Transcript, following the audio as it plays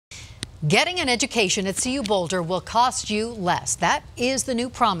Getting an education at CU Boulder will cost you less. That is the new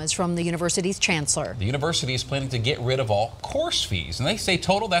promise from the university's chancellor. The university is planning to get rid of all course fees, and they say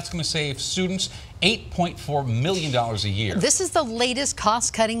total that's going to save students $8.4 million a year. This is the latest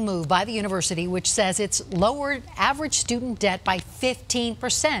cost-cutting move by the university, which says it's lowered average student debt by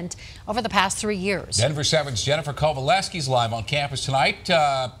 15% over the past 3 years. Denver 7's Jennifer Kovaleski's live on campus tonight.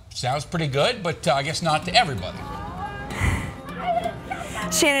 Sounds pretty good, but I guess not to everybody.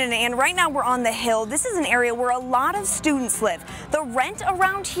 Shannon, and right now we're on the Hill. This is an area where a lot of students live. The rent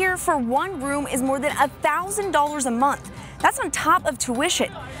around here for one room is more than $1,000 a month. That's on top of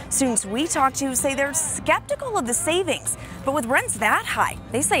tuition. Students we talk to say they're skeptical of the savings, but with rents that high,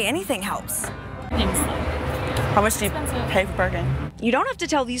 they say anything helps. How much do you pay for parking? You don't have to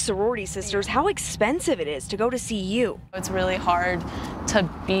tell these sorority sisters how expensive it is to go to CU. It's really hard to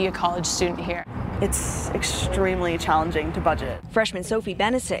be a college student here. It's extremely challenging to budget. Freshman Sophie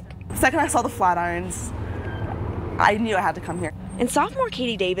Benesick. The second I saw the Flatirons, I knew I had to come here. And sophomore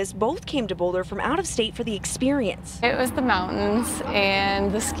Katie Davis both came to Boulder from out of state for the experience. It was the mountains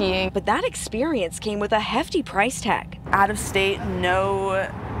and the skiing. But that experience came with a hefty price tag. Out of state, no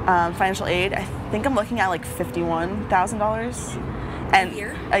financial aid. I think I'm looking at like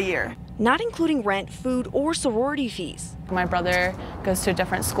 $51,000 a year. Not including rent, food, or sorority fees. My brother goes to a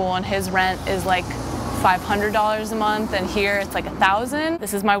different school and his rent is like $500 a month, and here it's like $1,000.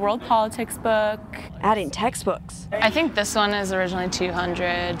 This is my world politics book. Add in textbooks. I think this one is originally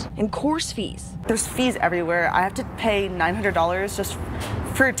 $200. And course fees. There's fees everywhere. I have to pay $900 just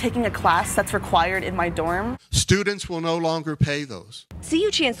for taking a class that's required in my dorm. Students will no longer pay those. CU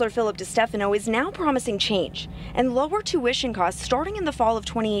Chancellor Philip DeStefano is now promising change and lower tuition costs starting in the fall of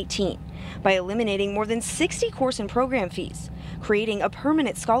 2018 by eliminating more than 60 course and program fees, creating a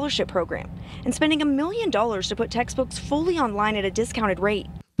permanent scholarship program, and spending $1 million to put textbooks fully online at a discounted rate.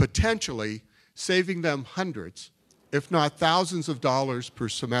 Potentially saving them hundreds, if not thousands of dollars per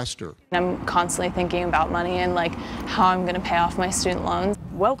semester. I'm constantly thinking about money and like how I'm going to pay off my student loans.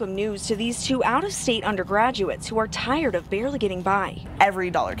 Welcome news to these two out-of-state undergraduates who are tired of barely getting by. Every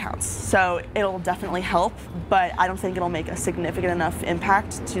dollar counts, so it'll definitely help, but I don't think it'll make a significant enough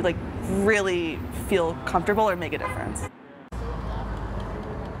impact to like really feel comfortable or make a difference.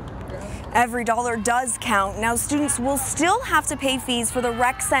 Every dollar does count. Now students will still have to pay fees for the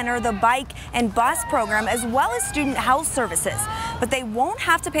rec center, the bike and bus program, as well as student health services. But they won't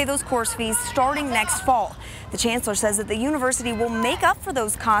have to pay those course fees starting next fall. The chancellor says that the university will make up for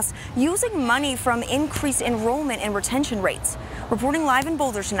those costs using money from increased enrollment and retention rates. Reporting live in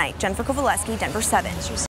Boulder tonight, Jennifer Kovaleski, Denver 7.